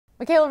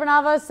Michaela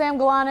Vernava, Sam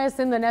Galanis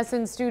in the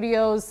Nesson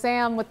studios.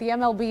 Sam, with the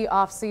MLB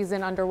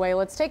offseason underway,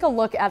 let's take a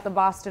look at the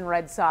Boston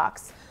Red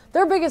Sox.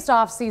 Their biggest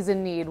offseason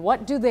need,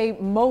 what do they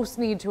most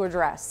need to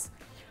address?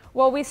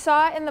 Well, we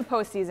saw in the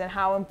postseason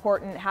how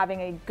important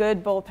having a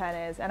good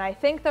bullpen is, and I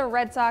think the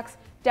Red Sox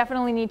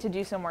definitely need to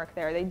do some work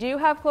there. They do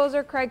have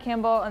closer Craig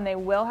Kimbrel, and they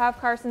will have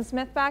Carson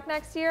Smith back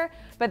next year,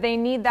 but they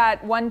need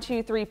that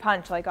 1-2-3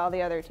 punch like all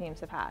the other teams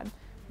have had.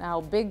 Now,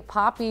 Big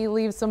Papi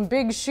leaves some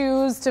big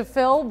shoes to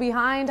fill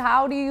behind.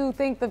 How do you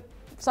think the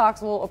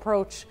Sox will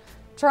approach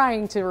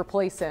trying to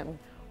replace him?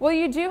 Well,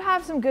 you do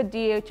have some good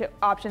DH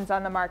options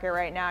on the market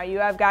right now. You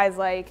have guys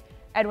like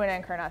Edwin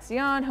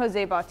Encarnacion,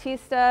 Jose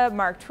Bautista,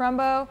 Mark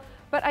Trumbo,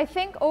 but I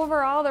think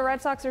overall the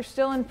Red Sox are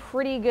still in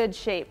pretty good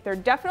shape. They're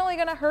definitely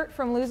going to hurt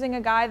from losing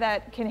a guy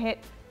that can hit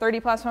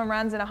 30-plus home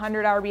runs and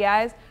 100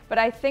 RBIs, but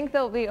I think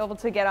they'll be able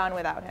to get on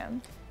without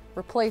him.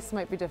 Replace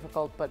might be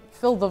difficult, but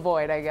fill the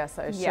void, I guess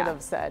I should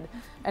have said.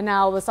 And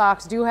now the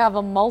Sox do have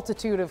a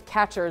multitude of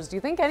catchers. Do you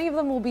think any of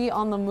them will be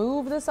on the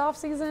move this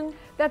offseason?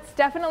 That's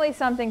definitely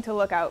something to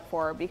look out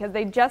for because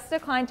they just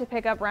declined to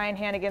pick up Ryan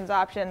Hanigan's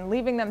option,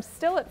 leaving them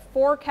still at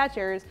 4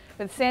 catchers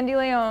with Sandy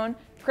Leon,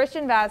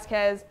 Christian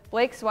Vasquez,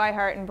 Blake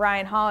Swihart, and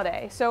Brian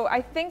Holiday. So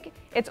I think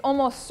it's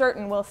almost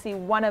certain we'll see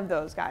one of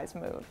those guys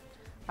move.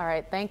 All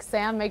right, thanks,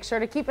 Sam. Make sure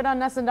to keep it on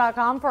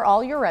Nesson.com for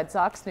all your Red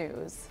Sox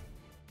news.